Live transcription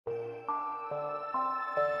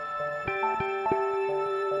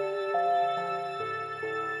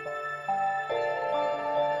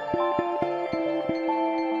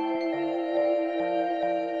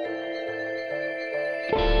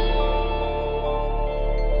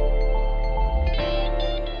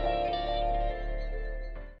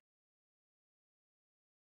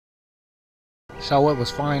So it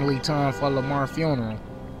was finally time for Lamar's funeral.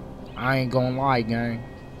 I ain't gonna lie, gang.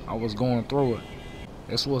 I was going through it.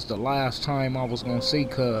 This was the last time I was gonna see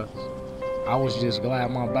cuz. I was just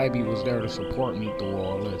glad my baby was there to support me through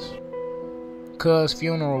all this. Cuz'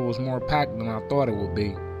 funeral was more packed than I thought it would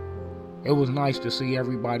be. It was nice to see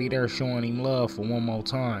everybody there showing him love for one more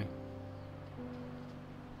time.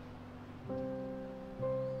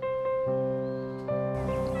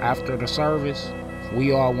 After the service,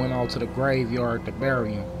 we all went out to the graveyard to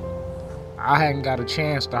bury him. I hadn't got a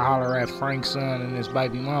chance to holler at Frank's son and his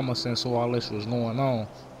baby mama since all this was going on,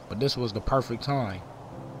 but this was the perfect time.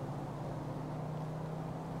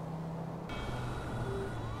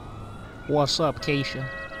 What's up, Keisha?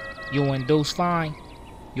 You and Deuce fine?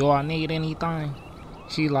 Y'all need anything?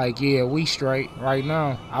 She like, yeah, we straight right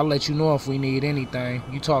now. I'll let you know if we need anything.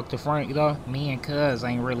 You talk to Frank though? Me and Cuz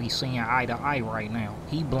ain't really seeing eye to eye right now.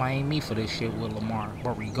 He blamed me for this shit with Lamar.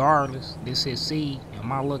 But regardless, this his seed and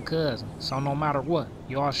my little cousin. So no matter what,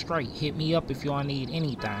 y'all straight. Hit me up if y'all need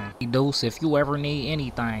anything. Deuce, if you ever need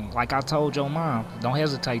anything, like I told your mom, don't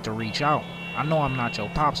hesitate to reach out. I know I'm not your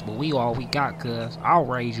pops, but we all we got, cuz. I'll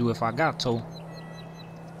raise you if I got to.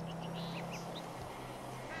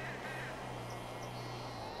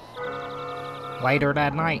 Later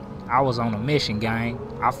that night, I was on a mission, gang.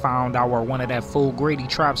 I found out where one of that Lil Greedy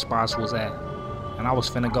trap spots was at, and I was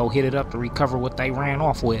finna go hit it up to recover what they ran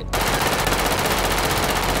off with.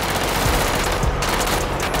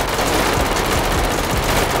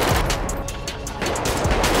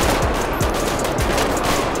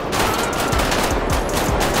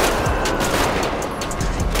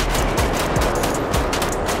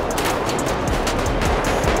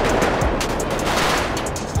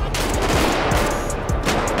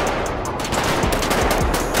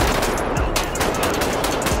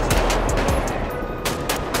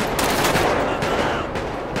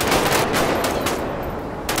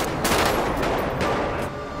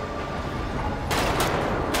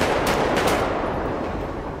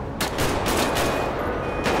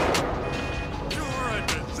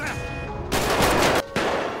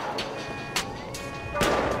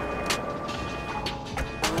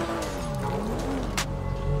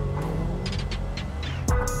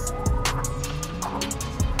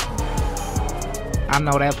 I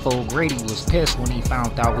know that Lil Greedy was pissed when he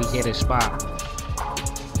found out we hit his spot.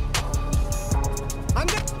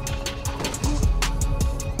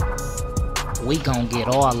 We gon' get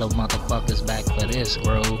all the motherfuckers back for this,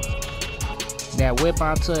 bro. That whip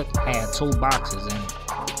I took had 2 boxes in it.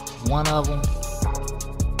 One of them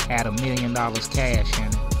had $1 million cash in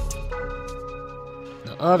it.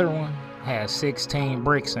 The other one had 16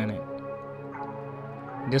 bricks in it.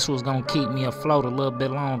 This was gonna keep me afloat a little bit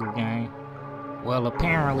longer, gang. Well,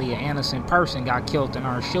 apparently an innocent person got killed in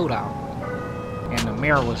our shootout, and the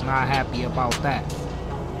mayor was not happy about that.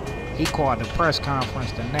 He called a press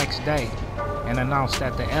conference the next day and announced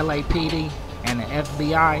that the LAPD and the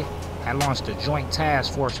FBI had launched a joint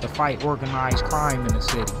task force to fight organized crime in the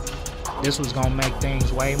city. This was gonna make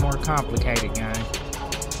things way more complicated, gang.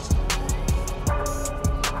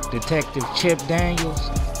 Detective Chip Daniels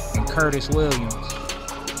and Curtis Williams.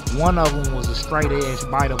 One of them was a straight-edge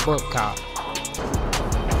by-the-book cop.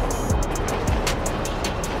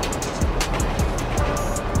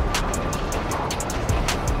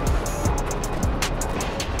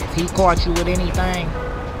 If he caught you with anything,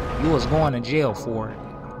 you was going to jail for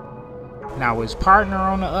it. Now his partner,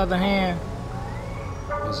 on the other hand,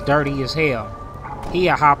 was dirty as hell. He'd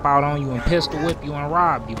hop out on you and pistol whip you and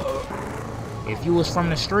rob you. If you was from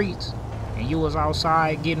the streets and you was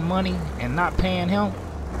outside getting money and not paying him,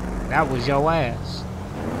 that was your ass.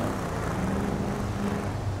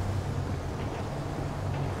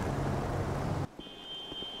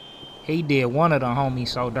 He did one of the homies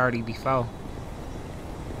so dirty before.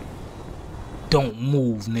 Don't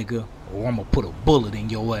move, nigga, or I'ma put a bullet in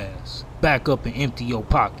your ass. Back up and empty your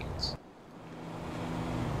pockets.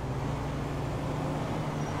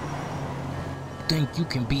 Think you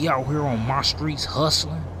can be out here on my streets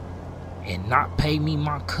hustling and not pay me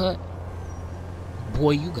my cut?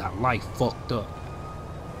 Boy, you got life fucked up.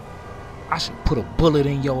 I should put a bullet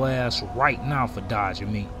in your ass right now for dodging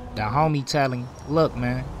me. The homie telling, look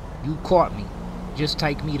man, you caught me. Just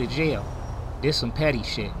take me to jail. This some petty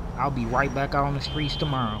shit. I'll be right back out on the streets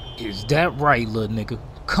tomorrow. Is that right, little nigga?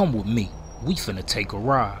 Come with me. We finna take a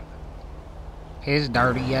ride. His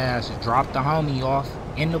dirty ass dropped the homie off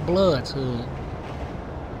in the Blood's hood.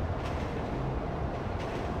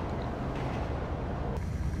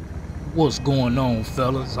 What's going on,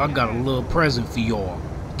 fellas? I got a little present for y'all.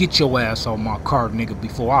 Get your ass on my car, nigga,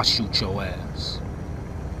 before I shoot your ass.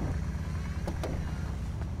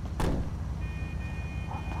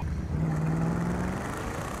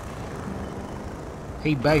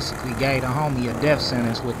 He basically gave the homie a death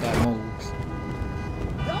sentence with that move.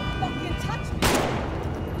 Don't fucking touch me!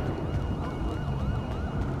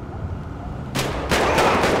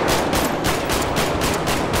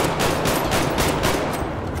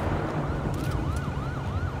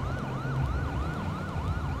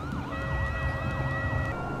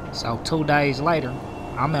 So 2 days later,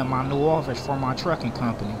 I'm at my new office for my trucking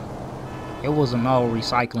company. It was an old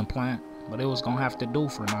recycling plant, but it was gonna have to do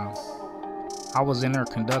for now. I was in there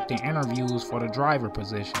conducting interviews for the driver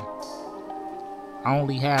position. I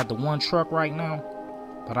only had the one truck right now,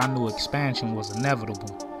 but I knew expansion was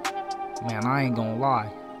inevitable. Man, I ain't gonna lie,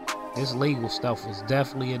 this legal stuff was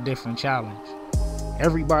definitely a different challenge.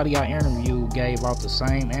 Everybody I interviewed gave out the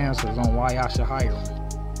same answers on why I should hire me.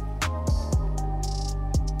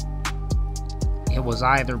 It was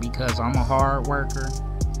either because I'm a hard worker,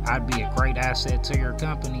 I'd be a great asset to your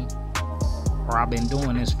company, or I've been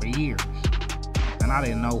doing this for years, and I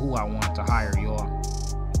didn't know who I wanted to hire, y'all.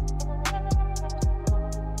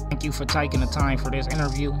 Thank you for taking the time for this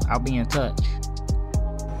interview. I'll be in touch.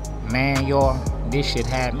 Man, y'all, this shit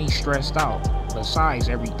had me stressed out, besides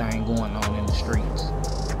everything going on in the streets.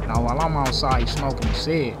 Now, while I'm outside smoking a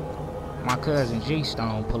cig, my cousin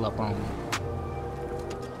G-Stone pull up on me.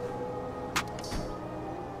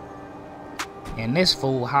 And this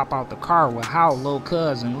fool hop out the car with how Lil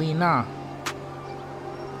cousin Lamars.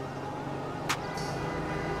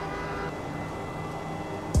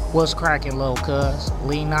 What's cracking, Lil cuz?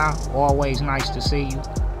 Lamars, always nice to see you.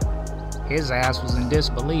 His ass was in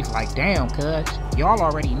disbelief, like, damn cuz, y'all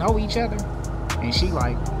already know each other? And she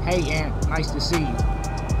like, hey Aunt, nice to see you.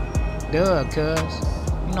 Duh cuz,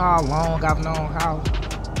 you know how long I've known how?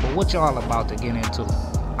 But what y'all about to get into?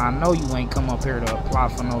 I know you ain't come up here to apply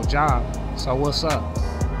for no job. So what's up?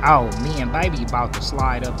 Oh, me and baby about to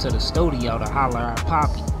slide up to the studio to holler at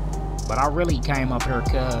Poppy. But I really came up here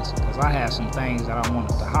cuz I had some things that I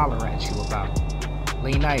wanted to holler at you about.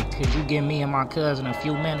 Lene, could you give me and my cousin a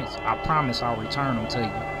few minutes? I promise I'll return them to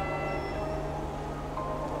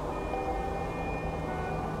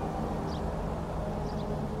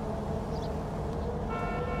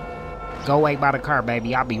you. Go wait by the car,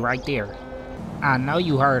 baby. I'll be right there. I know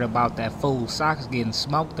you heard about that fool Socks getting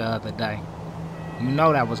smoked the other day. You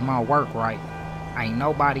know that was my work, right? Ain't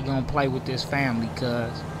nobody gonna play with this family,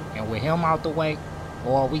 cuz. And with him out the way,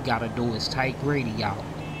 all we gotta do is take Greedy out.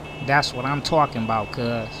 That's what I'm talking about,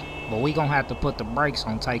 cuz. But we gonna have to put the brakes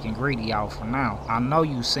on taking Greedy out for now. I know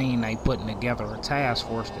you seen they putting together a task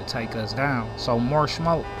force to take us down. So more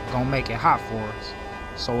smoke gonna make it hot for us.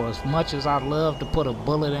 So as much as I'd love to put a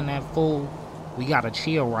bullet in that fool, we gotta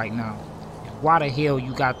chill right now. Why the hell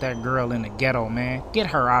you got that girl in the ghetto, man? Get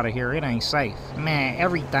her out of here, it ain't safe. Man,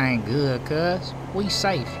 everything good, cuz. We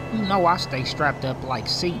safe. You know I stay strapped up like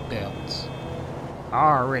seatbelts.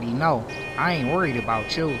 I already know. I ain't worried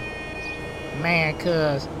about you. Man,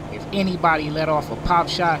 cuz, if anybody let off a pop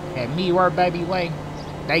shot at me or Baby Way,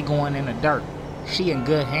 they going in the dirt. She in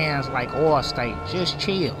good hands like Allstate. Just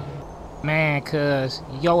chill. Man, cuz,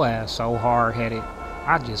 your ass so hard-headed.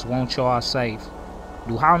 I just want y'all safe.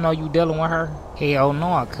 Do I know you dealing with her? Hell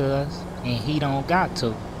no, cuz. And he don't got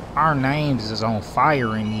to. Our names is on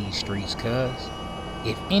fire in these streets, cuz.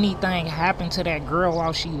 If anything happened to that girl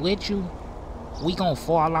while she with you, we gon'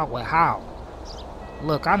 fall out with how?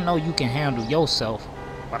 Look, I know you can handle yourself,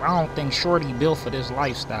 but I don't think Shorty built for this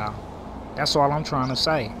lifestyle. That's all I'm trying to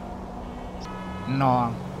say.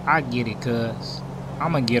 Nah, I get it, cuz.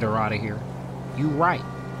 I'ma get her out of here. You right.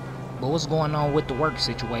 But what's going on with the work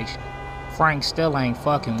situation? Frank still ain't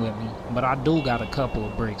fucking with me, but I do got a couple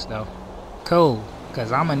of bricks though. Cool,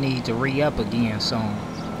 cause I'ma need to re-up again soon.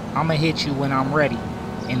 I'ma hit you when I'm ready.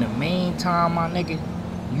 In the meantime, my nigga,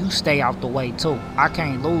 you stay out the way too. I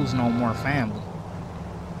can't lose no more family.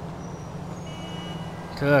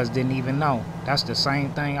 Cuz didn't even know. That's the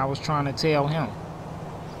same thing I was trying to tell him.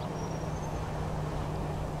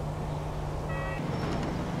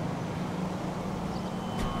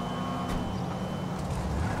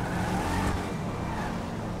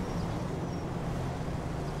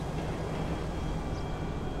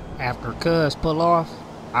 After Cuz pull off,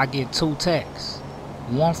 I get 2 texts.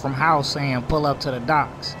 One from House saying pull up to the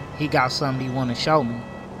docks. He got something he wanna show me.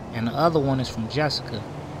 And the other one is from Jessica.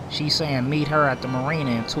 She saying meet her at the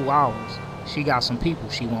marina in 2 hours. She got some people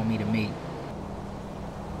she want me to meet.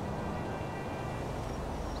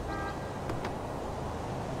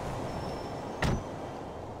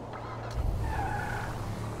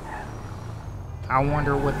 I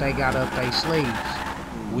wonder what they got up their sleeves.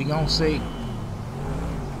 We gon' see.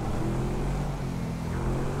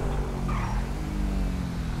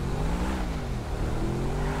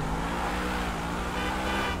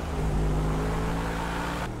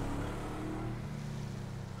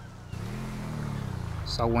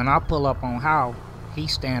 So when I pull up on Hal,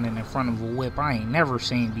 he's standing in front of a whip I ain't never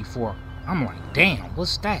seen before. I'm like, damn,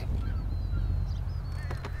 what's that?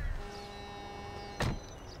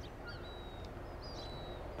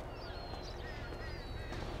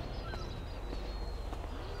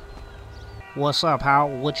 What's up,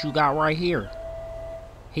 Hal? What you got right here?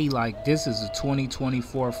 He like, this is a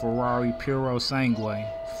 2024 Ferrari Puro Sangue,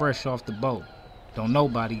 fresh off the boat. Don't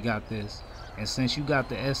nobody got this. And since you got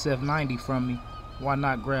the SF90 from me, why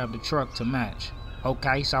not grab the truck to match?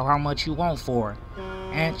 Okay, so how much you want for it?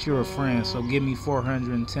 Aunt, you're a friend, so give me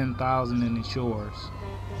 $410,000 and it's yours.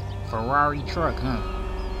 Ferrari truck, huh?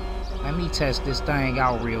 Let me test this thing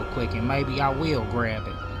out real quick and maybe I will grab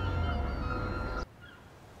it.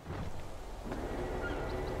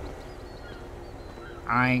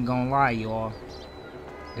 I ain't gonna lie, y'all.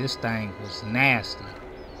 This thing was nasty.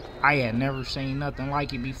 I had never seen nothing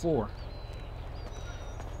like it before.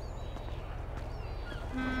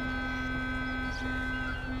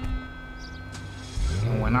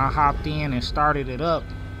 And when I hopped in and started it up,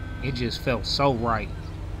 it just felt so right.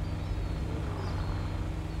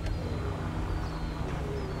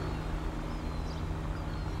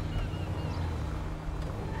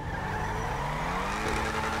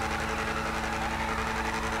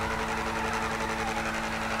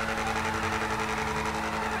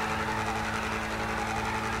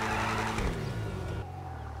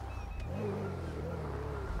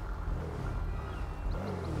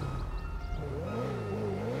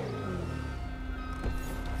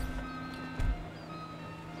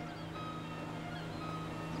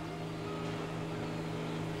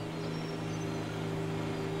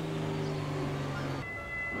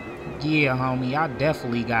 Yeah, homie, I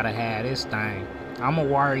definitely gotta have this thing. I'ma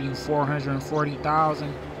wire you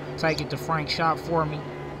 $440,000, take it to Frank's shop for me,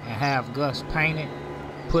 and have Gus paint it,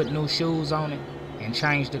 put new shoes on it, and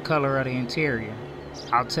change the color of the interior.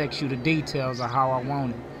 I'll text you the details of how I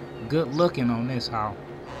want it. Good looking on this house.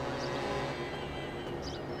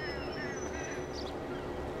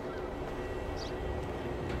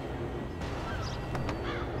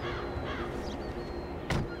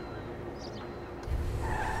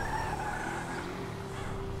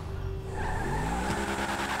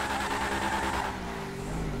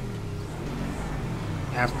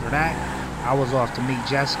 After that, I was off to meet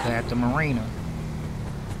Jessica at the marina.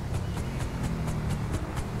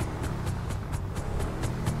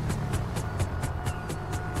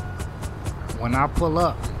 When I pull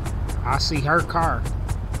up, I see her car,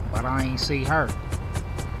 but I ain't see her.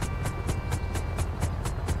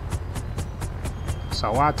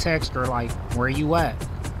 So I text her like, where you at?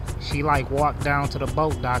 She like, walk down to the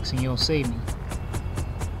boat docks and you'll see me.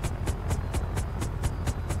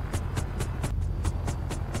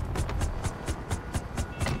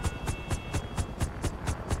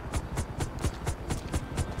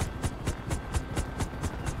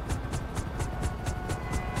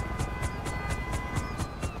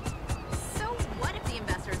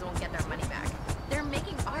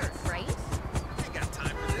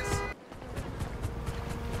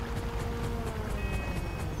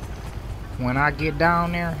 When I get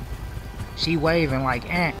down there, she waving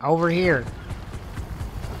like, Aunt, over here.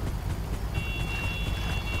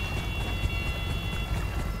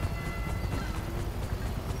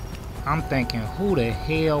 I'm thinking, who the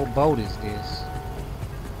hell boat is this?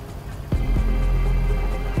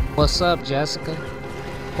 What's up, Jessica?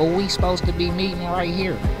 Who we supposed to be meeting right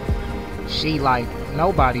here? She like,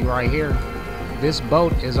 nobody right here. This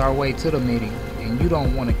boat is our way to the meeting, and you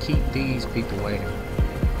don't want to keep these people waiting.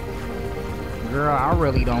 Girl, I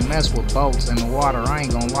really don't mess with boats in the water, I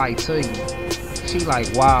ain't gonna lie to you. She like,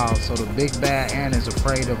 wow, so the big bad ant is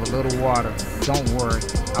afraid of a little water. Don't worry,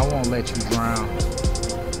 I won't let you drown.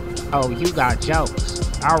 Oh, you got jokes.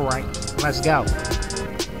 Alright, let's go.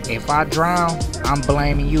 If I drown, I'm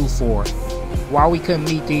blaming you for it. Why we couldn't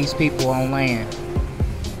meet these people on land?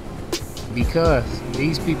 Because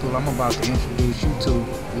these people I'm about to introduce you to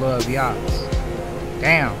love yachts.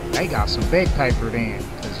 Damn, they got some big paper then,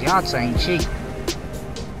 cause yachts ain't cheap.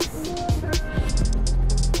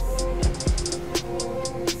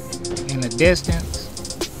 In the distance,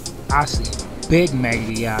 I see a big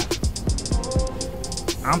mega yacht.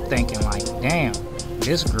 I'm thinking like, damn,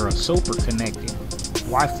 this girl super connected.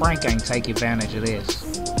 Why Frank ain't take advantage of this?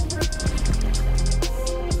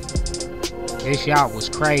 This yacht was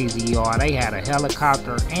crazy, y'all. They had a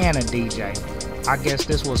helicopter and a DJ. I guess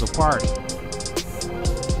this was a party.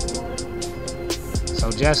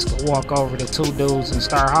 So Jessica walk over to two dudes and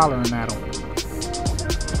start hollering at them.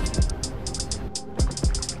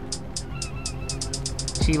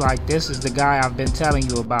 She like, this is the guy I've been telling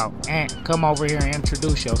you about. Aunt, come over here and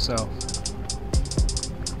introduce yourself.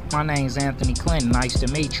 My name's Anthony Clinton, nice to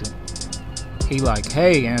meet you. He like,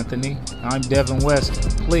 hey Anthony, I'm Devin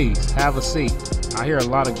Weston. Please, have a seat. I hear a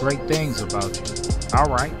lot of great things about you.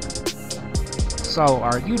 Alright. So,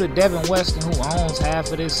 are you the Devin Weston who owns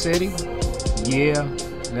half of this city? Yeah,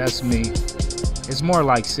 that's me. It's more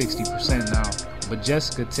like 60% now. But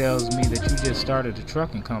Jessica tells me that you just started a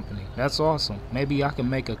trucking company. That's awesome. Maybe I can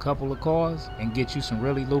make a couple of calls and get you some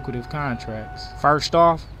really lucrative contracts. First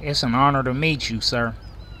off, it's an honor to meet you, sir.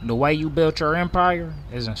 The way you built your empire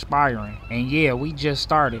is inspiring. And yeah, we just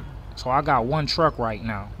started. So I got one truck right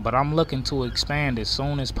now, but I'm looking to expand as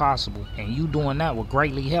soon as possible, and you doing that would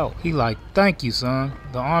greatly help. He like, thank you, son.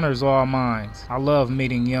 The honor's all mine. I love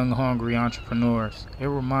meeting young, hungry entrepreneurs. It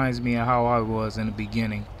reminds me of how I was in the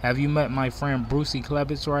beginning. Have you met my friend Brucey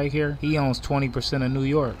Klebitz right here? He owns 20% of New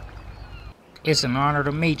York. It's an honor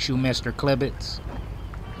to meet you, Mr. Klebitz.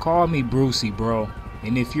 Call me Brucey, bro.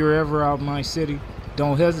 And if you're ever out in my city,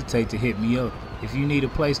 don't hesitate to hit me up if you need a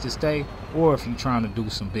place to stay or if you're trying to do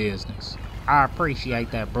some business. I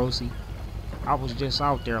appreciate that, Brucey. I was just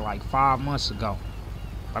out there like 5 months ago,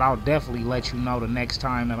 but I'll definitely let you know the next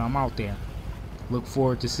time that I'm out there. Look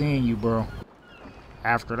forward to seeing you, bro.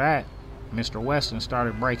 After that, Mr. Weston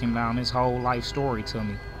started breaking down his whole life story to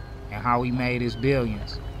me and how he made his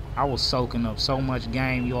billions. I was soaking up so much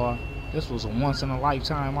game, y'all. This was a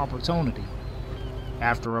once-in-a-lifetime opportunity.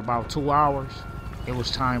 After about 2 hours, it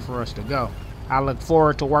was time for us to go. I look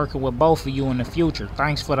forward to working with both of you in the future.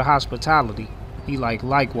 Thanks for the hospitality. He like,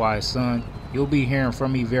 likewise, son. You'll be hearing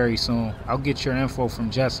from me very soon. I'll get your info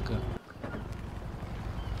from Jessica.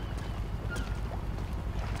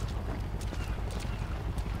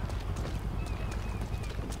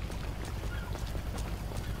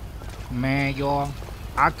 Man, y'all,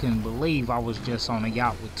 I couldn't believe I was just on a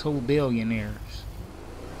yacht with 2 billionaires.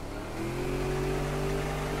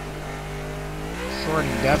 Shorty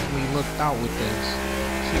definitely looked out with this.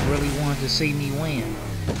 She really wanted to see me win.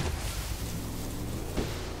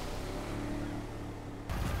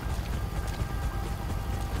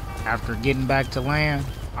 After getting back to land,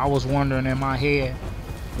 I was wondering in my head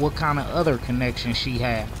what kind of other connections she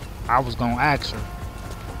had. I was gonna ask her.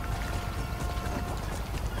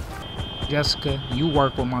 Jessica, you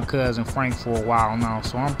work with my cousin Frank for a while now,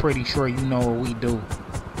 so I'm pretty sure you know what we do.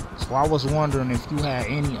 So I was wondering if you had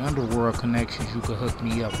any underworld connections you could hook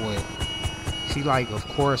me up with. She like, of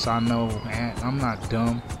course I know, and I'm not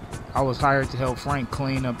dumb. I was hired to help Frank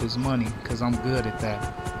clean up his money, cause I'm good at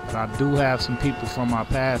that. But I do have some people from my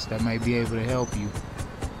past that may be able to help you.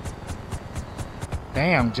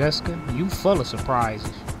 Damn, Jessica, you full of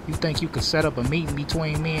surprises. You think you could set up a meeting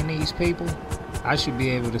between me and these people? I should be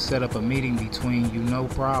able to set up a meeting between you, no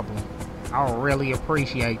problem. I'll really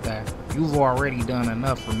appreciate that. You've already done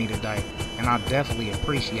enough for me today, and I definitely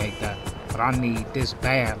appreciate that. But I need this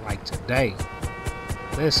bad, like today.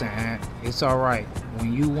 Listen, Aunt, it's alright.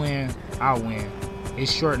 When you win, I win.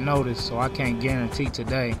 It's short notice, so I can't guarantee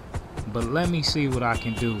today. But let me see what I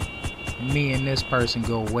can do. Me and this person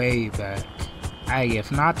go way back. Hey,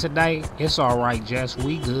 if not today, it's alright, Jess.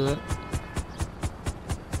 We good.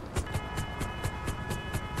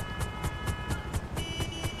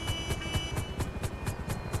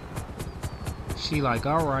 She like,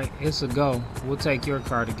 alright, it's a go. We'll take your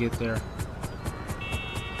car to get there.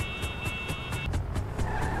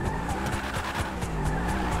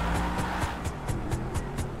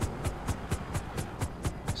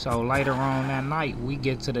 So later on that night, we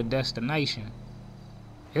get to the destination.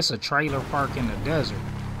 It's a trailer park in the desert.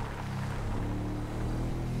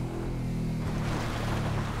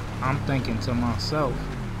 I'm thinking to myself,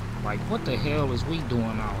 like, what the hell is we doing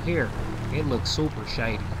out here? It looks super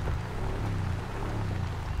shady.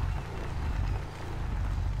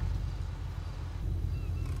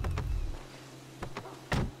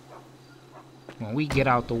 When we get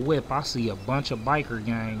out the whip, I see a bunch of biker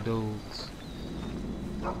gang dudes.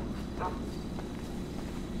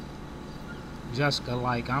 Jessica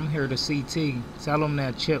like, I'm here to CT. Tell them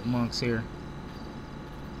that Chipmunk's here.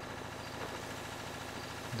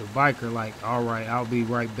 The biker like, alright, I'll be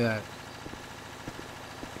right back.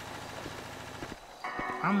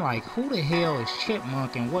 I'm like, who the hell is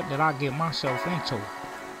Chipmunk and what did I get myself into?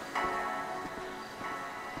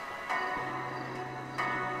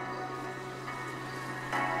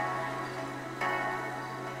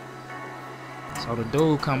 So the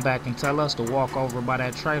dude come back and tell us to walk over by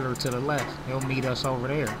that trailer to the left. He'll meet us over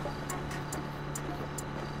there.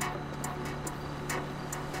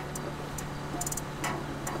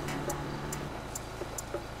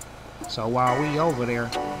 So while we over there,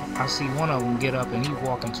 I see one of them get up and he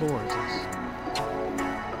walking towards us.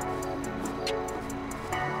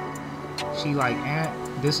 She like,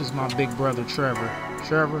 Aunt, This is my big brother Trevor.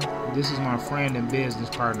 Trevor, this is my friend and business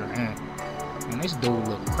partner Ant. And this dude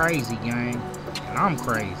look crazy, gang, and I'm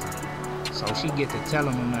crazy. So she get to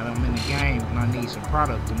telling him that I'm in the game and I need some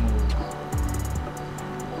product to move.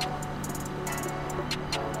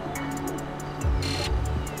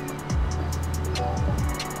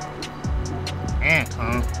 Ant,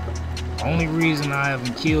 huh? Only reason I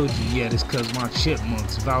haven't killed you yet is cause my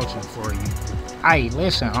chipmunk's vouching for you. Hey,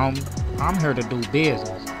 listen, homie. I'm here to do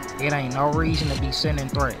business. It ain't no reason to be sending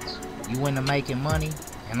threats. You into making money,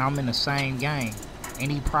 and I'm in the same game.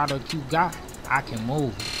 Any product you got, I can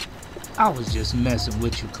move it. I was just messing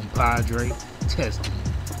with you, compadre. Testing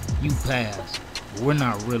you. You passed. But we're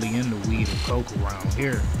not really into weed or coke around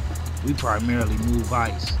here. We primarily move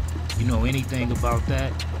ice. You know anything about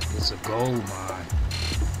that? It's a gold mine.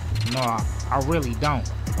 No, I really don't,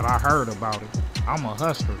 but I heard about it. I'm a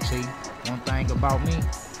hustler, T. One thing about me,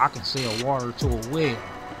 I can sell water to a well.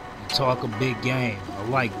 You talk a big game, I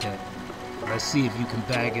like that. Let's see if you can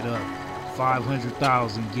bag it up.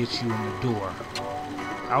 500,000 gets you in the door.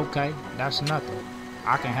 Okay, that's nothing.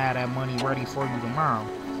 I can have that money ready for you tomorrow.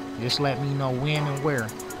 Just let me know when and where.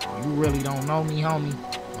 You really don't know me, homie,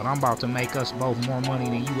 but I'm about to make us both more money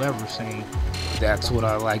than you ever seen. That's what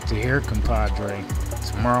I like to hear, compadre.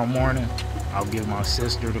 Tomorrow morning, I'll give my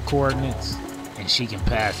sister the coordinates, and she can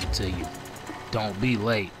pass it to you. Don't be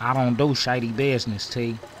late. I don't do shady business,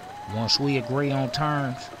 T. Once we agree on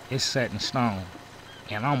terms, it's set in stone.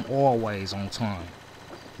 And I'm always on time.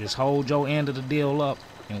 Just hold your end of the deal up,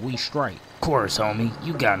 and we straight. Of course, homie,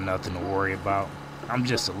 you got nothing to worry about. I'm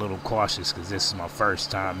just a little cautious because this is my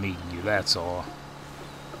first time meeting you, that's all.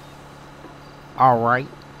 Alright,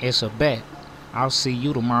 it's a bet. I'll see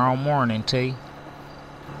you tomorrow morning, T.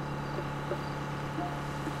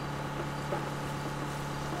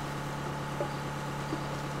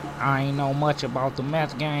 I ain't know much about the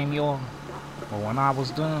meth game, y'all, but when I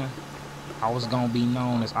was done, I was gonna be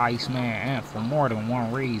known as Iceman Ant for more than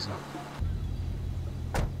one reason.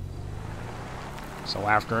 So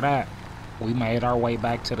after that, we made our way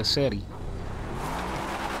back to the city.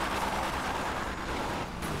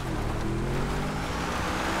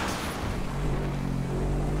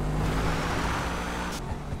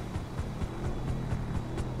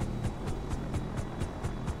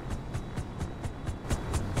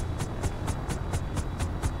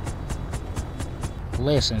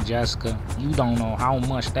 Listen, Jessica, you don't know how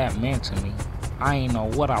much that meant to me. I ain't know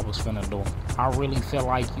what I was finna do. I really feel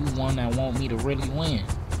like you one that want me to really win.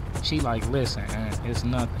 She like, listen, it's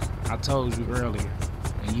nothing. I told you earlier.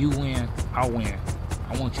 When you win, I win.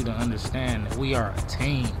 I want you to understand that we are a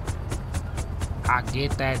team. I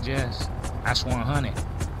get that, Jess. That's 100.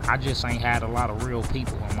 I just ain't had a lot of real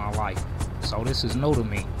people in my life. So this is new to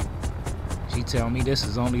me. She tell me this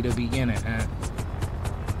is only the beginning, and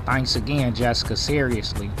thanks again, Jessica,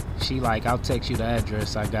 seriously. She like, I'll text you the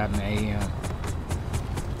address I got in the AM.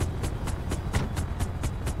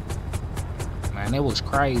 Man, it was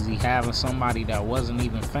crazy having somebody that wasn't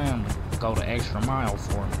even family go the extra mile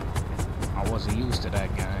for me. I wasn't used to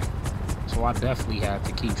that game, so I definitely had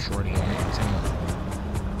to keep Shorty on that team.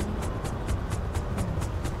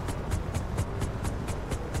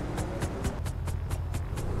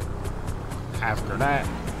 After that,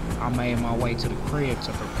 I made my way to the crib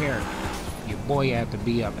to prepare. Your boy had to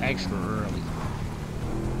be up extra early.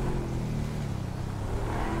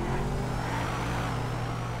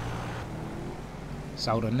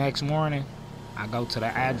 So the next morning, I go to the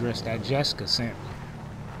address that Jessica sent me.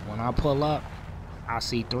 When I pull up, I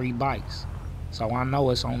see 3 bikes. So I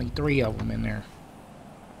know it's only 3 of them in there.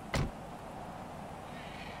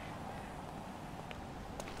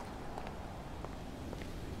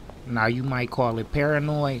 Now you might call it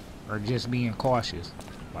paranoid or just being cautious,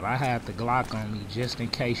 but I had the Glock on me just in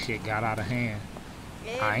case shit got out of hand.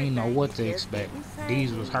 I ain't know what to expect.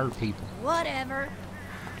 These was hurt people. Whatever.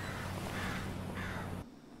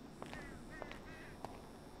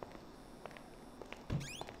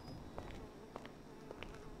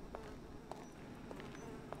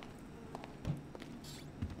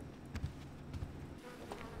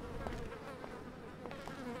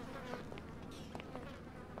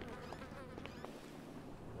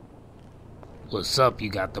 What's up, you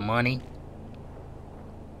got the money?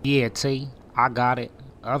 Yeah, T, I got it.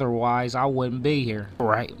 Otherwise, I wouldn't be here.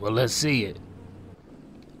 Alright, well, let's see it.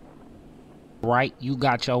 Right, you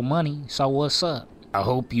got your money, so what's up? I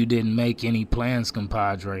hope you didn't make any plans,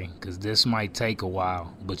 compadre, cause this might take a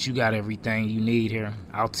while. But you got everything you need here.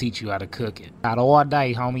 I'll teach you how to cook it. Got all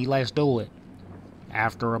day, homie, let's do it.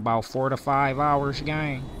 After about 4 to 5 hours,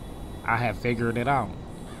 gang, I have figured it out.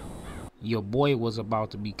 Your boy was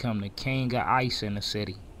about to become the king of ice in the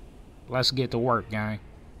city. Let's get to work, gang.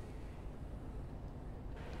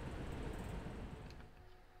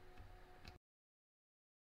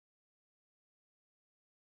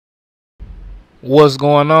 What's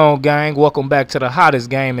going on, gang? Welcome back to the hottest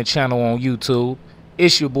gaming channel on YouTube.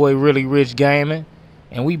 It's your boy Really Rich Gaming,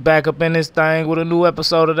 and we back up in this thing with a new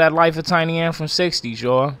episode of that Life of Tiny M from 60's,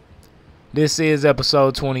 y'all. This is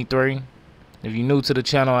episode 23. If you're new to the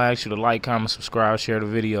channel, I ask you to like, comment, subscribe, share the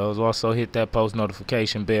videos. Also hit that post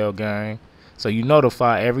notification bell, gang, so you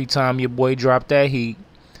notify every time your boy drop that heat.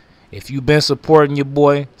 If you've been supporting your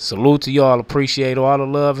boy, salute to y'all. Appreciate all the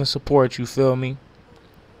love and support, you feel me?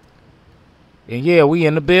 And yeah, we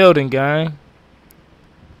in the building, gang.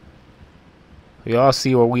 Y'all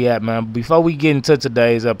see where we at, man. Before we get into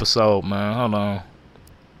today's episode, man, hold on.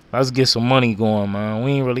 Let's get some money going, man.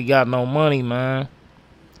 We ain't really got no money, man.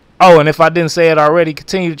 Oh, and if I didn't say it already,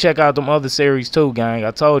 continue to check out them other series too, gang.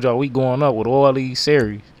 I told y'all we going up with all these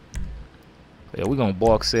series. Yeah, we gonna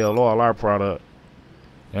bulk sell all our product.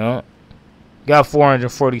 Yeah. Got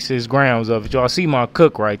 446 grams of it. Y'all see my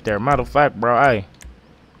cook right there. Matter of fact, bro, hey.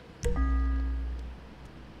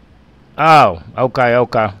 Oh, okay.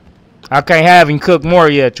 I can't have him cook more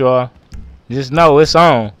yet, y'all. Just know it's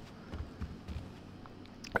on.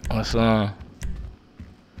 Let's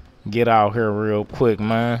get out here real quick,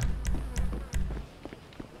 man.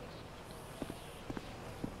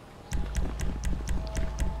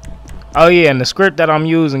 Oh yeah, and the script that I'm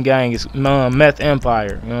using, gang, is Meth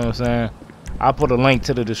Empire. You know what I'm saying? I'll put a link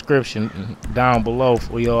to the description down below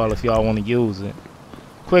for y'all if y'all want to use it.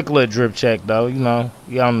 Quick little drip check though, you know.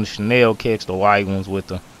 You on the Chanel kicks, the white ones with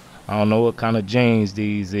the, I don't know what kind of jeans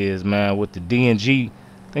these is, man, with the D&G.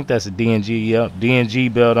 I think that's a D&G, yep, D&G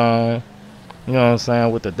belt on. You know what I'm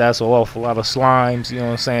saying? With the that's an awful lot of slimes, you know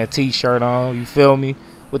what I'm saying? T-shirt on, you feel me?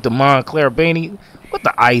 With the Montclair beanie, with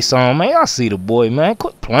the ice on, man. Y'all see the boy, man.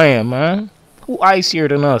 Quit playing, man. Who icier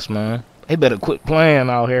than us, man? They better quit playing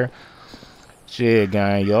out here. Shit,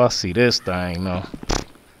 gang, y'all see this thing, though.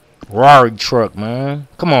 Rari truck, man.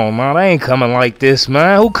 Come on, man. They ain't coming like this,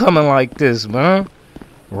 man. Who coming like this, man?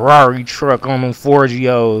 Rari truck on them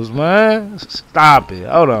 4GOs, man. Stop it.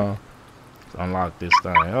 Hold on. Let's unlock this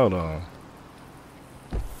thing. Hold on.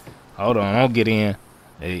 Don't get in.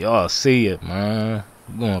 Hey, y'all see it, man.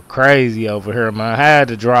 I'm going crazy over here, man. I had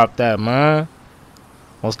to drop that, man.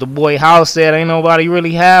 Once the boy house said ain't nobody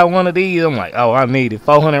really had one of these, I'm like, oh, I need it.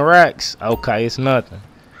 400 racks? Okay, it's nothing.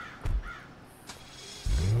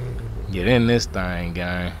 Get in this thing,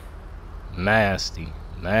 gang. Nasty.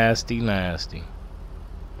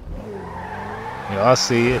 Y'all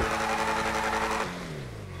see it.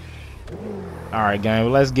 Alright, gang,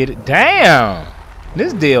 well, let's get it. Damn!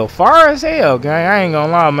 This deal far as hell, gang. I ain't gonna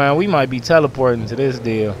lie, man. We might be teleporting to this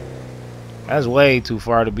deal. That's way too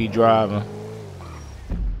far to be driving.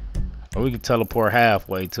 Or we could teleport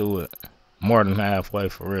halfway to it. More than halfway,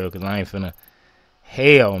 for real, because I ain't finna.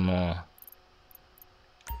 Hell no.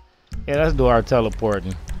 Yeah, let's do our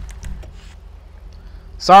teleporting.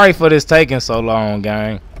 Sorry for this taking so long,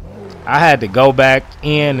 gang. I had to go back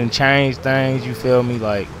in and change things, you feel me?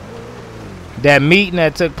 Like, that meeting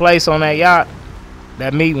that took place on that yacht,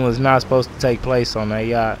 that meeting was not supposed to take place on that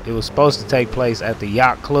yacht. It was supposed to take place at the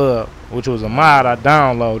yacht club, which was a mod I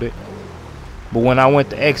downloaded. But when I went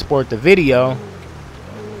to export the video,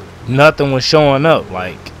 nothing was showing up.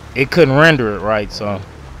 Like, it couldn't render it right, so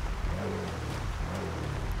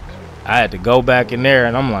I had to go back in there,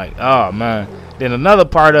 and I'm like, oh, man. Then another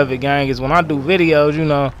part of it, gang, is when I do videos, you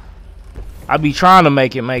know, I be trying to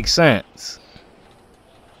make it make sense.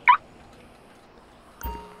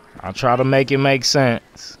 I try to make it make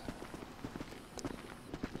sense. You know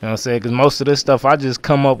what I'm saying? Because most of this stuff I just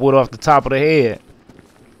come up with off the top of the head.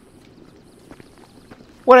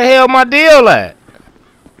 Where the hell my deal at?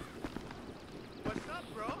 What's up,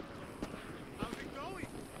 bro? How's it going?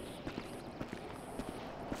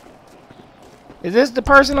 Is this the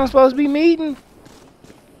person I'm supposed to be meeting?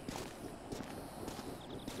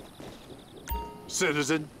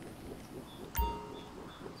 Citizen.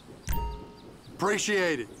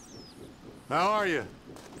 Appreciate it. How are you?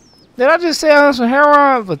 Did I just sell him some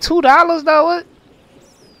heroin for $2 though? What?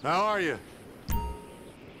 How are you?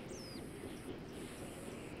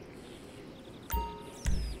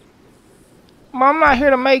 I'm not here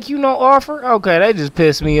to make you no offer. Okay, they just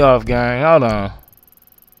pissed me off, gang. Hold on.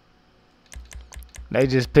 They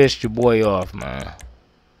just pissed your boy off, man.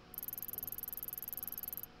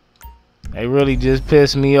 They really just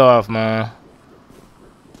pissed me off, man.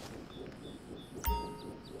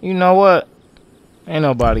 You know what? Ain't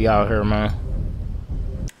nobody out here, man.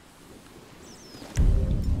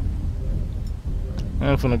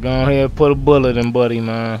 I'm finna go ahead and put a bullet in buddy,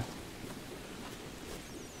 man.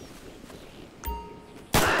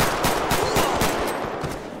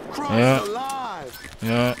 Yeah.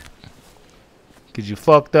 Yeah. Cause you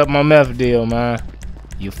fucked up my meth deal, man.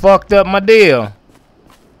 You fucked up my deal.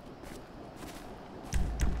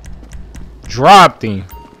 Dropped him.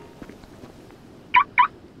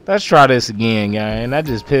 Let's try this again, gang. That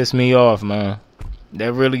just pissed me off, man.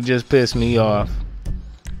 That really just pissed me off.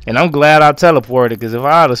 And I'm glad I teleported, because if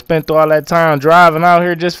I would have spent all that time driving out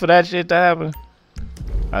here just for that shit to happen,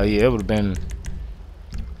 oh yeah, it would have been,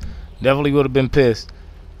 definitely would have been pissed.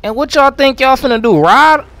 And what y'all think y'all finna do,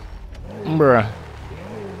 ride? Bruh.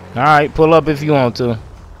 Alright, pull up if you want to.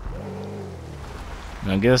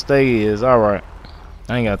 I guess they is. Alright.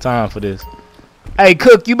 I ain't got time for this. Hey,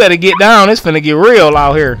 Cook, you better get down. It's finna get real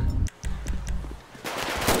out here.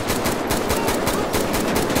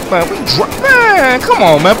 Man, man, come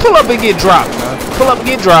on, man. Pull up and get dropped, man. Pull up and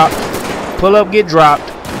get dropped. Pull up, get dropped.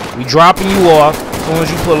 We dropping you off as soon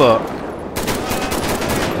as you pull up.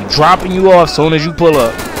 We dropping you off as soon as you pull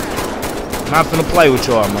up. I'm not finna play with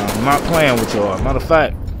y'all, man. I'm not playing with y'all. Matter of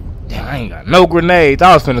fact, damn, I ain't got no grenades.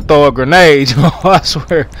 I was finna throw a grenade. I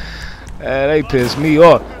swear. They pissed me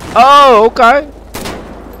off. Oh, okay.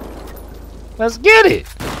 Let's get it.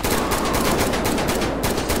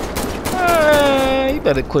 You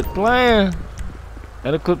better quit playing.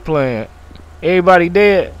 Better quit playing. Everybody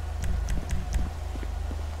dead.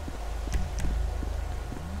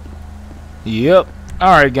 Yep.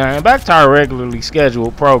 Alright, gang. Back to our regularly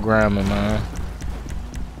scheduled programming, man.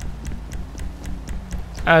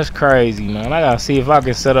 That's crazy, man. I gotta see if I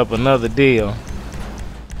can set up another deal.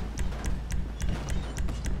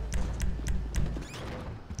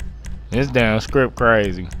 This damn script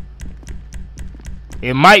crazy.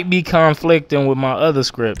 It might be conflicting with my other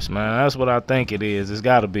scripts, man. That's what I think it is. It's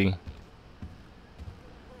gotta be.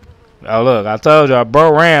 Oh, look. I told y'all.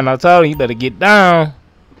 Bro ran. I told you better get down.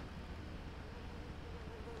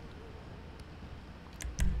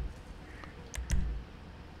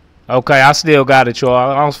 Okay, I still got it, y'all.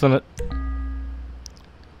 I was finna...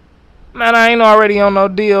 Man, I ain't already on no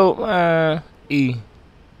deal. E.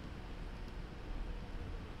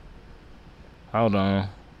 Hold on.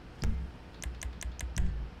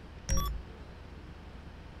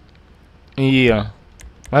 Yeah.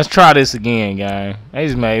 Let's try this again, gang. They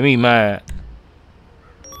just made me mad.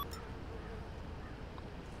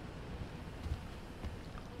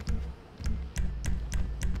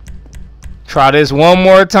 Try this one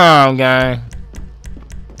more time, gang.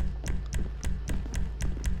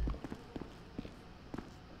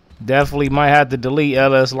 Definitely might have to delete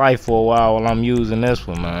LS Life for a while I'm using this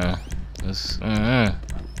one, man. It's,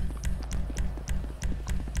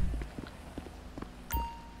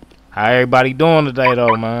 How everybody doing today,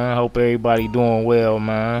 though, man? Hope everybody doing well,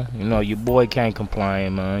 man. You know, your boy can't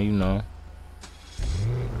complain, man. You know.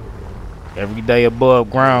 Every day above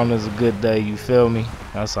ground is a good day, you feel me?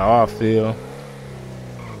 That's how I feel.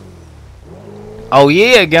 Oh,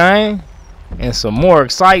 yeah, gang. And some more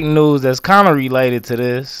exciting news that's kind of related to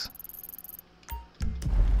this.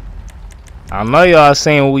 I know y'all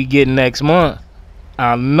saying what we get next month.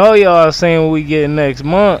 I know y'all saying what we get next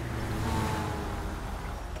month.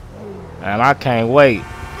 And I can't wait.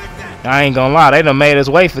 I ain't gonna lie, they done made us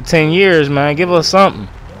wait for 10 years, man. Give us something.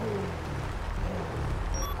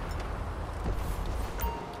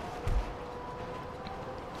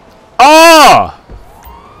 Oh!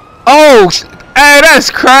 Oh! Hey, that's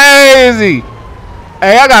crazy!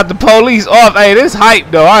 Hey, I got the police off. Hey, this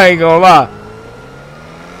hype, though. I ain't gonna lie.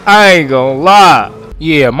 I ain't gonna lie.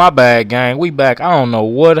 Yeah, my bad, gang. We back. I don't know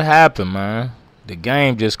what happened, man. The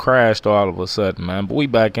game just crashed all of a sudden, man. But we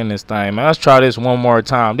back in this thing, man. Let's try this one more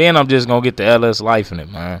time. Then I'm just gonna get the LS Life in it,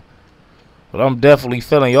 man. But I'm definitely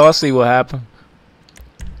feeling. Y'all see what happened?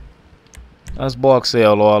 Let's bulk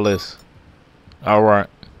sell all this. Alright.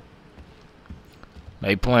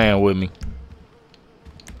 They playing with me.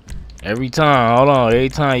 Every time. Hold on. Every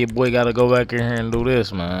time your boy gotta go back in here and do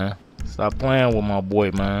this, man. Stop playing with my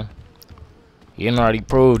boy, man. He done already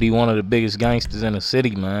proved he one of the biggest gangsters in the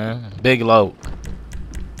city, man. Big Loke.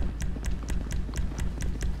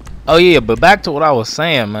 Oh, yeah, but back to what I was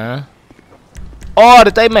saying, man. Oh,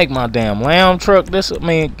 did they make my damn lamb truck disappear? I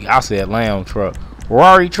mean, I said lamb truck.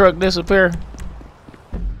 Rari truck disappear?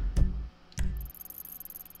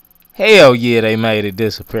 Hell yeah, they made it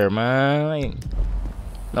disappear, man. You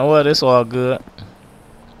know what? It's all good.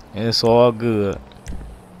 It's all good.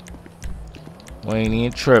 We ain't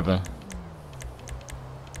even tripping.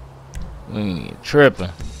 We ain't even tripping.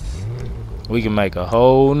 We can make a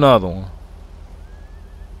whole nother one.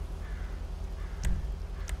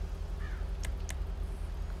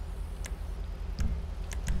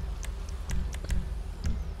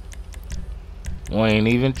 We ain't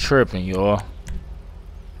even tripping, y'all.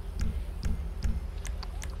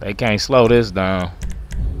 They can't slow this down.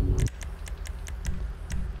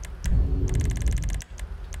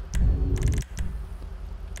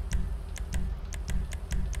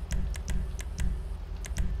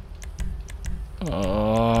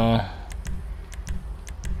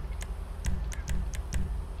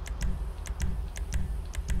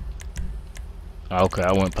 Okay,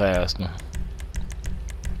 I went past them.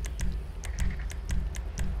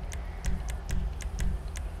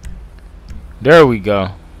 There we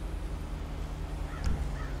go.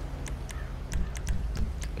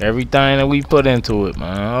 Everything that we put into it,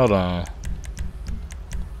 man. Hold on.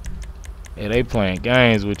 Yeah, they playing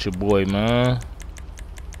games with your boy, man.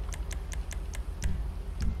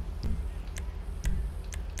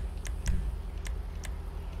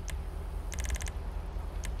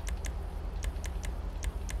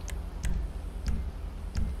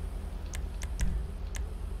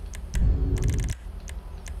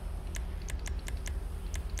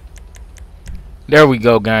 There we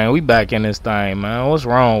go, gang. We back in this thing, man. What's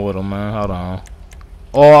wrong with them, man? Hold on.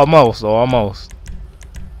 Almost, almost.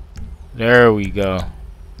 There we go.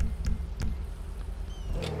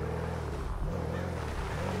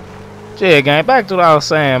 Yeah, gang. Back to what I was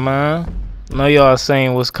saying, man. I know y'all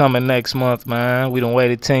saying what's coming next month, man. We done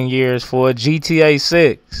waited 10 years for GTA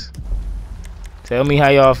 6. Tell me how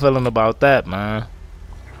y'all feeling about that, man.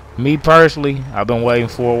 Me personally, I've been waiting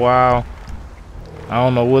for a while. I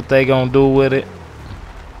don't know what they gonna do with it.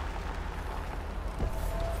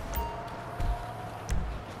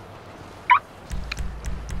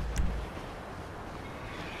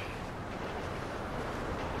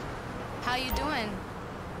 How you doing?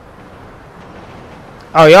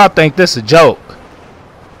 Oh, y'all think this a joke?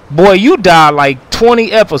 Boy, you died like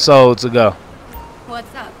 20 episodes ago.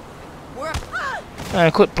 What's up?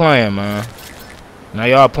 Man, quit playing, man. Now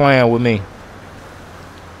y'all playing with me.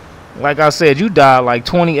 Like I said, you died like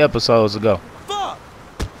 20 episodes ago. Fuck!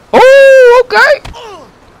 Oh, okay.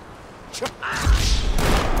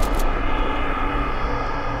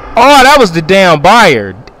 Oh, that was the damn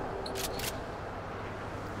buyer.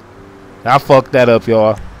 I fucked that up,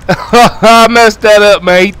 y'all. I messed that up,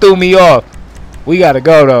 man. He threw me off. We gotta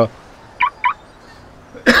go, though.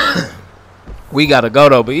 We gotta go,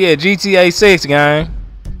 though. But yeah, GTA 6, gang.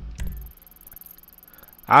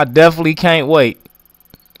 I definitely can't wait.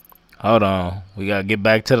 Hold on. We gotta get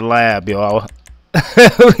back to the lab, y'all.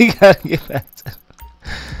 We gotta get back to...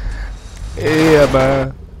 Yeah,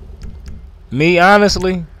 man. Me,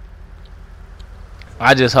 honestly,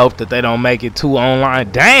 I just hope that they don't make it too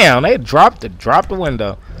online. Damn, they dropped the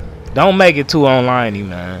window. Don't make it too online-y,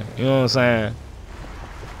 man. You know what I'm saying?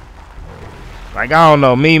 Like, I don't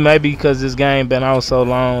know. Me, maybe because this game been out so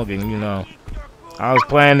long, and, you know, I was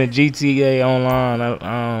playing the GTA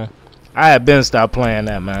online. I had been stopped playing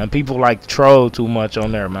that, man. People like to troll too much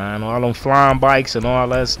on there, man. All them flying bikes and all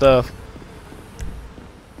that stuff.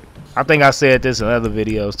 I think I said this in other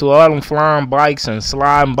videos too. All them flying bikes and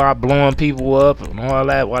sliding by, blowing people up and all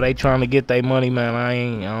that while they trying to get their money, man.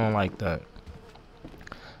 I don't like that.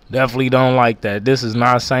 Definitely don't like that. This is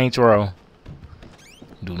not Saints Row.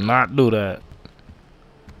 Do not do that.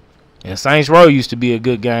 And Saints Row used to be a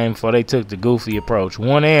good game before they took the goofy approach.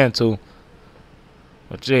 1 and 2.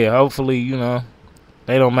 But yeah, hopefully, you know,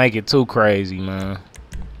 they don't make it too crazy, man.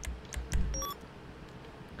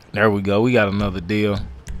 There we go. We got another deal.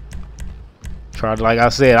 Try, like I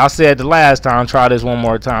said the last time, try this one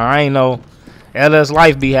more time. I ain't know LS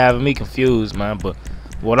Life be having me confused, man. But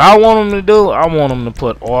what I want them to do, I want them to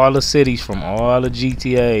put all the cities from all the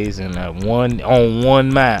GTAs in that on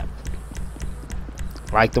one map.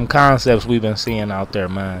 Like them concepts we've been seeing out there,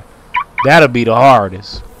 man. That'll be the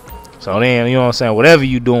hardest. So then, you know what I'm saying, whatever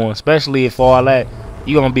you doing, especially if all that,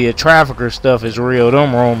 you gonna be a trafficker stuff is real,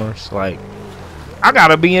 them rumors. Like, I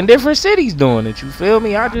gotta be in different cities doing it, you feel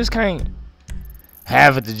me? I just can't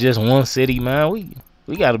have it to just one city, man. We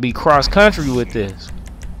gotta be cross country with this.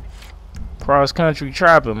 Cross country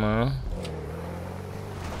trapping, man.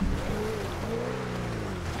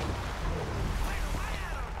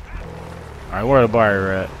 Alright, where the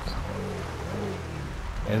buyer at?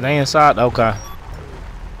 Is they inside? Okay.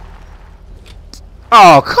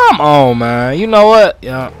 Oh, come on, man. You know what?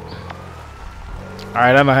 Yeah.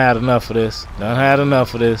 Alright, I done had enough of this. Done had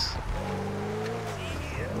enough of this.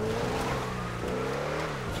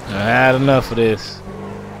 Done had enough of this.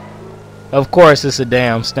 Of course it's a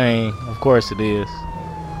damn stain. Of course it is.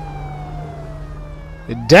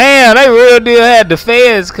 Damn, they real deal had the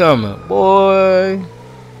feds coming. Boy.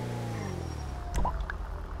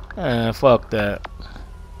 Man, fuck that.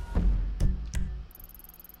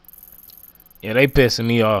 Yeah, they pissing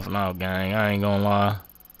me off now, gang. I ain't gonna lie.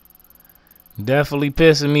 Definitely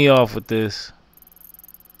pissing me off with this.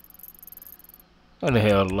 Where the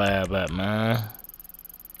hell the lab at, man?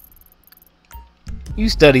 You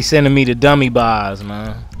steady sending me the dummy buys,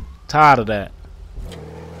 man. Tired of that.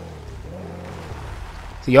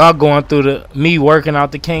 So y'all going through me working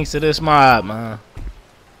out the kinks of this mod, man.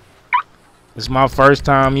 It's my first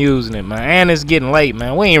time using it, man. And it's getting late,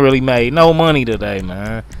 man. We ain't really made no money today,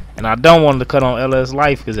 man. And I don't want to cut on LS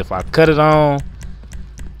Life, because if I cut it on,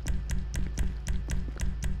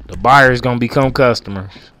 the buyer's gonna become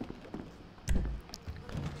customers.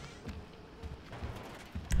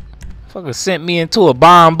 Fucker sent me into a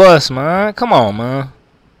bomb bus, man. Come on, man.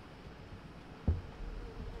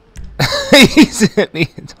 He sent me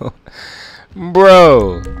into a...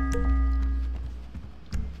 Bro.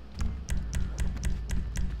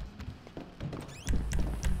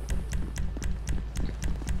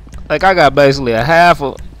 Like, I got basically a half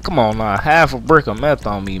of... Come on, now. Half a brick of meth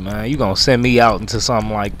on me, man. You gonna send me out into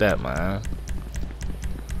something like that, man.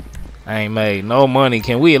 I ain't made no money.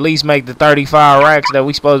 Can we at least make the 35 racks that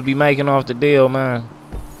we supposed to be making off the deal, man?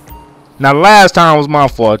 Now, the last time was my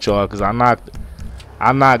fault, y'all, because I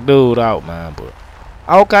knocked dude out, man. But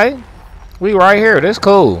okay, we right here. This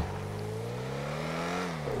cool.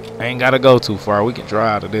 Ain't gotta go too far. We can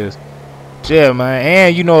drive to this. Yeah, man.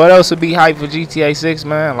 And you know what else would be hype for GTA 6,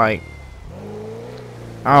 man? Like,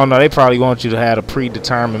 I don't know. They probably want you to have a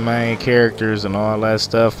predetermined main characters and all that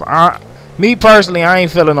stuff. Me personally, I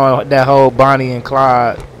ain't feeling all that whole Bonnie and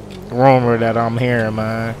Clyde rumor that I'm hearing,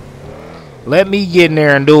 man. Let me get in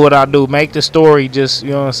there and do what I do. Make the story just, you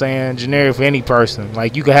know what I'm saying, generic for any person.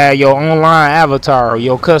 Like, you can have your online avatar or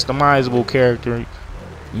your customizable character,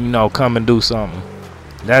 you know, come and do something.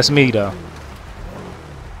 That's me, though.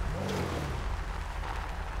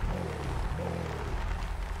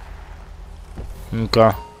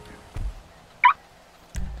 Okay.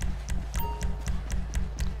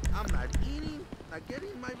 I'm not eating, not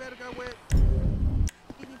getting my verga wet.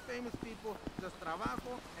 Eating famous people, just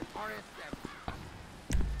trabajo and RS7.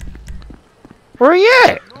 Where you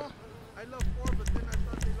at? No, I love 4, but then I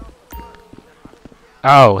thought they lost the plot.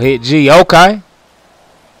 Oh, hit G. Okay. I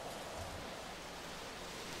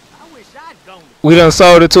wish I'd gone. We done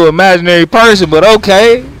sold it to an imaginary person, but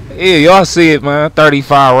okay. Yeah, y'all see it, man.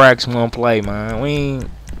 35 racks in one play, man. We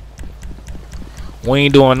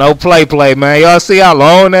ain't doing no play, man. Y'all see how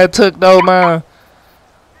long that took, though, man?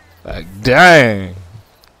 Like, dang.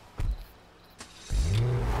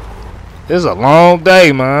 This is a long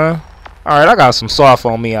day, man. Alright, I got some soft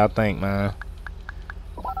on me, I think, man.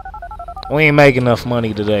 We ain't making enough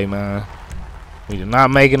money today, man. We did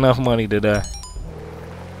not make enough money today.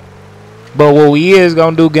 But what we is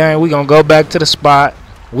gonna do, gang, we gonna go back to the spot.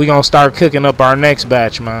 We gonna start cooking up our next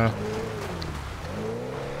batch, man.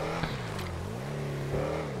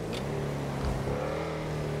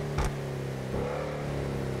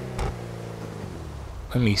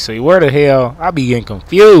 Let me see. Where the hell? I be getting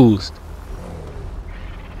confused.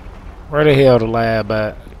 Where the hell the lab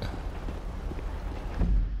at?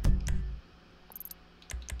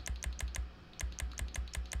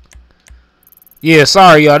 Yeah,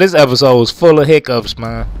 sorry, y'all. This episode was full of hiccups,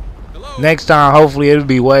 man. Next time, hopefully, it'll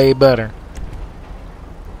be way better.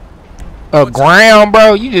 A ground,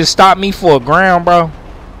 bro? You just stopped me for a ground, bro?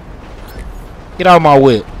 Get out of my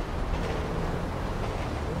whip.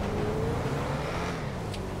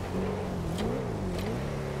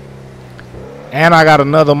 And I got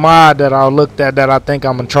another mod that I looked at that I think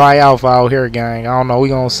I'm going to try out for out here, gang. I don't know. We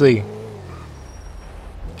going to see.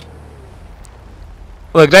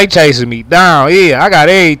 Look, they chasing me down. Yeah, I got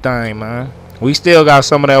everything, man. We still got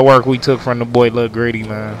some of that work we took from the boy Lil Greedy,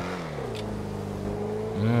 man.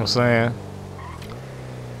 You know what I'm saying?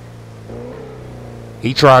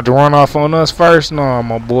 He tried to run off on us first. No,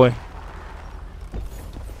 my boy.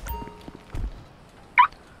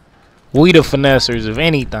 We the finessers of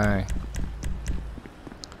anything.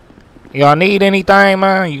 Y'all need anything,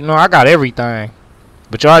 man? You know, I got everything.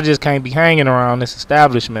 But y'all just can't be hanging around this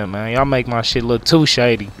establishment, man. Y'all make my shit look too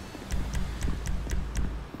shady.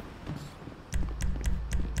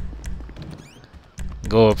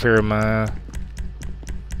 Go up here, man.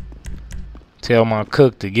 Tell my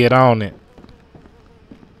cook to get on it.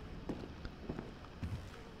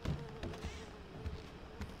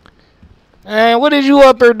 Man, what is you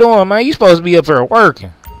up here doing, man? You supposed to be up here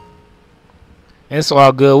working. It's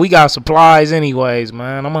all good. We got supplies anyways,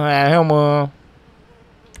 man. I'm gonna have him,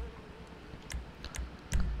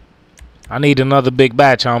 I need another big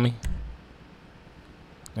batch, homie.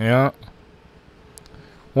 Yeah.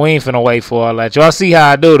 We ain't finna wait for all that. Y'all see how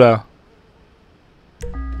I do, though.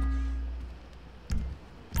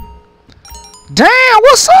 Damn,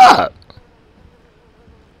 what's up?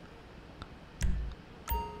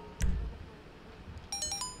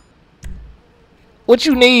 What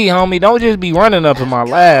you need, homie? Don't just be running up in my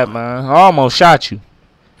lab, man. I almost shot you.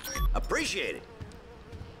 Appreciate it.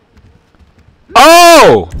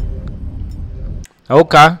 Oh!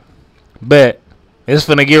 Okay. Bet. It's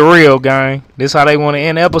finna get real, gang. This how they want to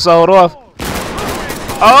end the episode off.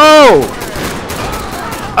 Oh!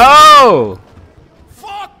 Oh!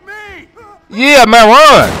 Fuck me! Yeah, man,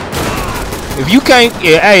 run. If you can't,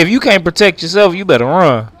 yeah, hey, if you can't protect yourself, you better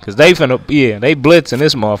run. Cause they finna, yeah, they blitzing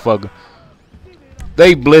this motherfucker.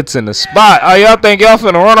 They blitzing the spot. Oh, y'all think y'all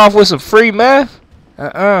finna run off with some free meth?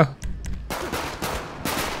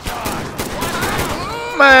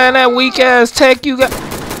 Man, that weak ass tech you got.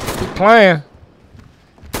 You playing?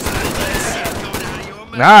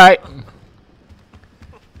 Alright.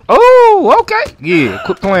 Oh, okay. Yeah,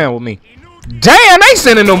 quit playing with me. Damn, they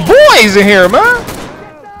sending them boys in here, man.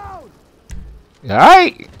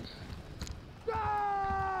 Alright.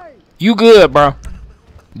 You good, bro.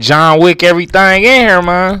 John Wick everything in here,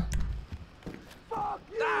 man.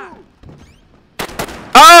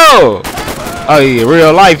 Oh! Oh yeah,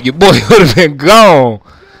 real life, your boy would have been gone.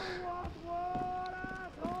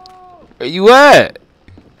 Where you at?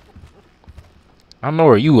 I know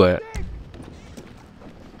where you at.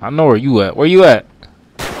 I know where you at. Where you at?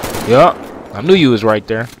 Yup. I knew you was right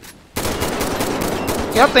there.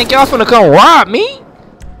 Y'all think y'all finna come rob me?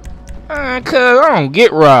 Cuz I don't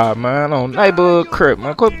get robbed, man. On neighborhood crib,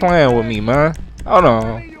 man. Quit playing with me, man. Hold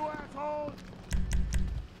on.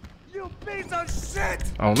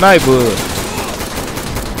 On neighborhood.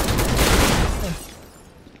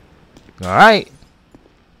 Alright.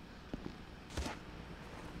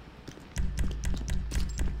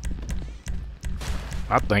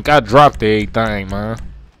 I think I dropped everything, man.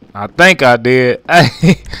 I think I did.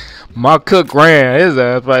 My cook ran his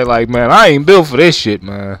ass right like, man, I ain't built for this shit,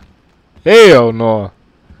 man. Hell no.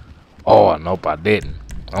 Oh, nope, I didn't.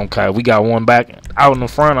 Okay, we got one back out in the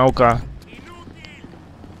front. Okay.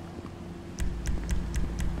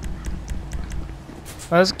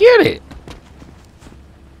 Let's get it.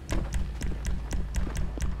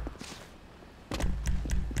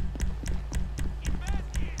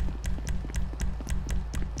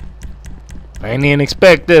 I ain't even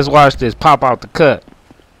expect this. Watch this. Pop out the cut.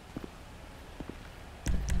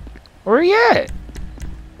 Where he at?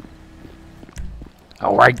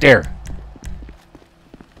 Oh, right there.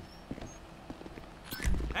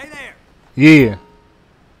 Hey there. Yeah.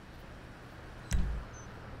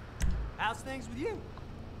 How's things with you?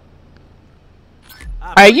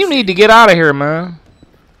 Hey, you need to get out of here, man.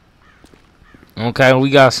 Okay,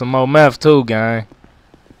 we got some more meth too, gang.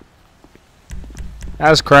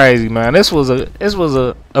 That's crazy, man. This was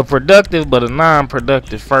a productive but a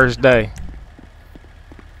non-productive first day.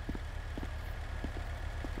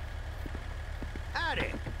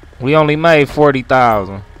 We only made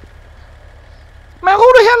 40,000. Man,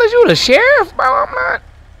 who the hell is you, the sheriff, bro? I'm not.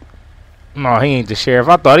 No, he ain't the sheriff.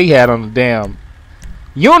 I thought he had on the damn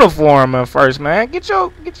uniform at first, man. Get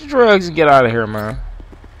your drugs and get out of here, man.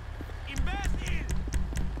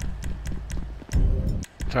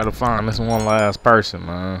 Try to find this one last person,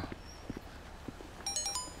 man.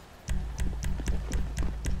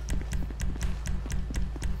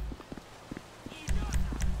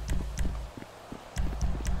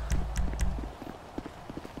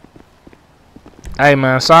 Hey,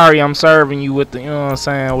 man, sorry I'm serving you with the, you know what I'm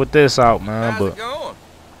saying, with this out, man. How's But it going?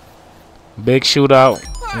 big shootout.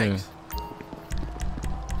 Thanks.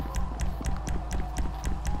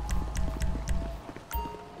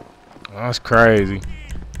 That's crazy.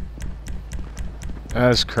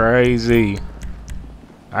 That's crazy.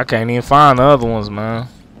 I can't even find the other ones, man.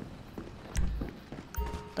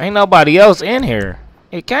 Ain't nobody else in here.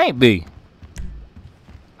 It can't be.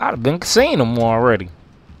 I'd have been seeing them already.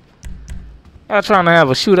 Y'all trying to have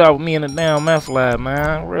a shootout with me in the damn meth lab,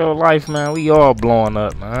 man. Real life, man. We all blowing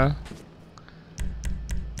up, man.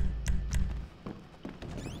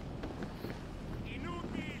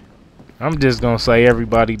 I'm just gonna say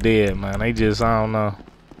everybody dead, man. They just, I don't know.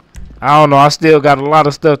 I still got a lot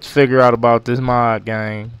of stuff to figure out about this mod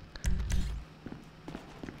game.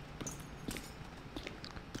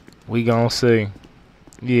 We gonna see.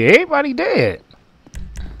 Yeah, everybody dead.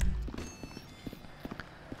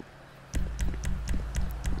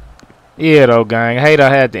 Yeah, though, gang. I hate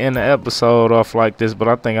I had to end the episode off like this, but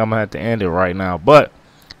I think I'm gonna have to end it right now. But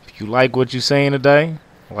if you like what you're seeing today,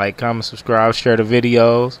 like, comment, subscribe, share the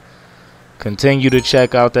videos. Continue to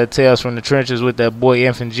check out that Tales from the Trenches with that boy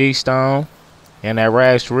Infant G Stone, and that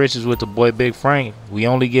Rags to Riches with the boy Big Frank. We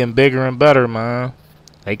only getting bigger and better, man.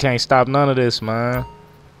 They can't stop none of this, man.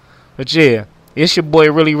 But yeah, it's your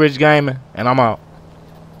boy Really Rich Gaming, and I'm out.